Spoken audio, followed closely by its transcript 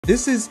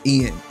This is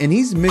Ian, and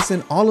he's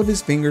missing all of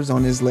his fingers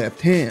on his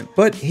left hand,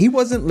 but he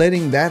wasn't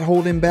letting that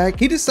hold him back.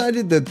 He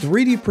decided to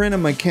 3D print a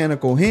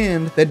mechanical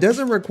hand that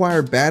doesn't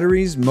require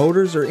batteries,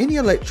 motors, or any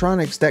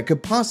electronics that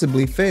could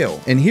possibly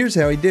fail. And here's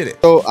how he did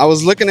it. So I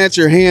was looking at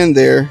your hand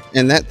there,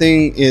 and that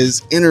thing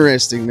is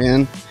interesting,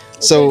 man.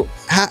 So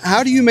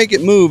how do you make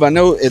it move? I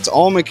know it's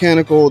all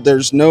mechanical.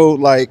 There's no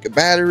like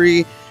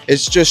battery.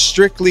 It's just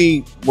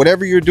strictly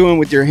whatever you're doing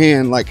with your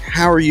hand. Like,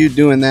 how are you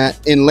doing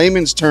that? In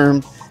layman's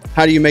term,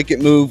 how do you make it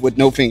move with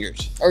no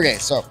fingers? Okay,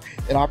 so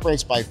it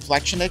operates by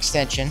flexion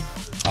extension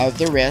of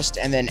the wrist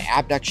and then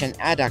abduction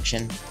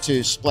adduction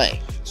to splay.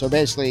 So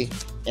basically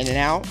in and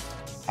out,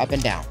 up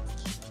and down.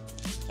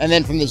 And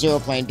then from the zero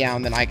plane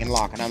down, then I can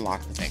lock and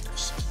unlock the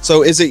fingers.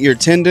 So is it your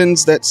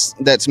tendons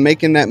that's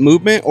making that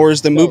movement, or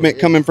is the movement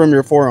coming from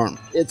your forearm?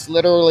 It's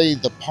literally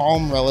the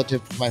palm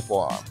relative to my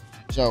forearm.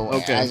 So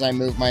okay, as I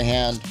move my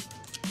hand,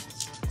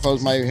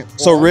 close my forearm.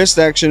 So wrist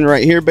action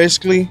right here,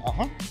 basically?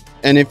 Uh-huh.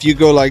 And if you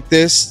go like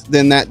this,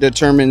 then that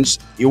determines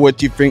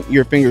what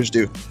your fingers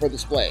do. For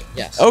display,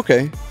 yes.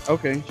 Okay,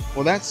 okay.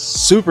 Well, that's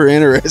super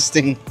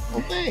interesting. Well,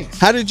 thanks.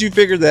 How did you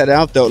figure that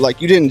out, though?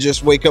 Like, you didn't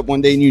just wake up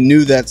one day and you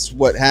knew that's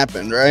what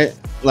happened, right?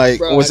 Like,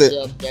 Bro, was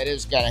it? That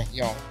is kind of,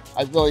 you know,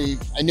 I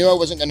knew I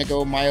wasn't going to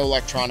go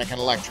myoelectronic and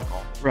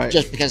electrical. Right.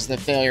 Just because of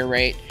the failure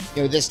rate.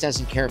 You know, this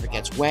doesn't care if it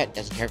gets wet,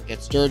 doesn't care if it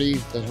gets dirty,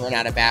 doesn't run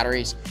out of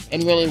batteries.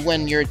 And really,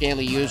 when you're a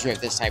daily user of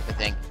this type of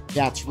thing,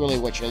 that's really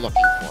what you're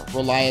looking for.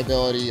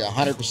 Reliability,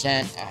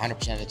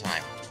 100% of the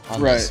time.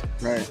 Right,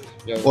 right.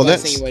 You know, Well, the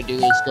last thing you want to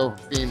do is go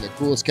from being the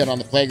coolest kid on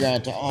the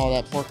playground to, oh,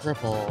 that poor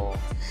cripple.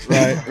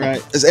 Right,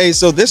 right. Hey,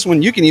 so this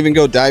one, you can even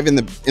go dive in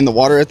the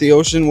water at the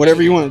ocean,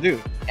 whatever you want to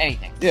do.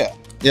 Anything. Yeah.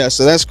 Yeah,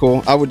 so that's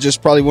cool. I would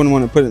just probably wouldn't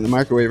want to put it in the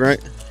microwave, right?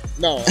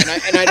 No,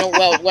 and I don't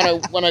weld.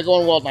 When I go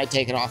and weld, I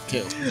take it off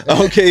too.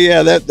 Okay,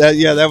 yeah,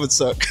 that would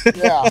suck.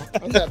 Yeah,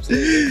 that's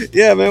absolutely.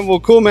 Yeah, man. Well,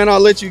 cool, man. I'll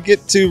let you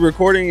get to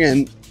recording,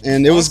 and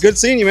it was good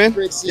seeing you, man.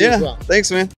 Great to see you as well. Thanks, man.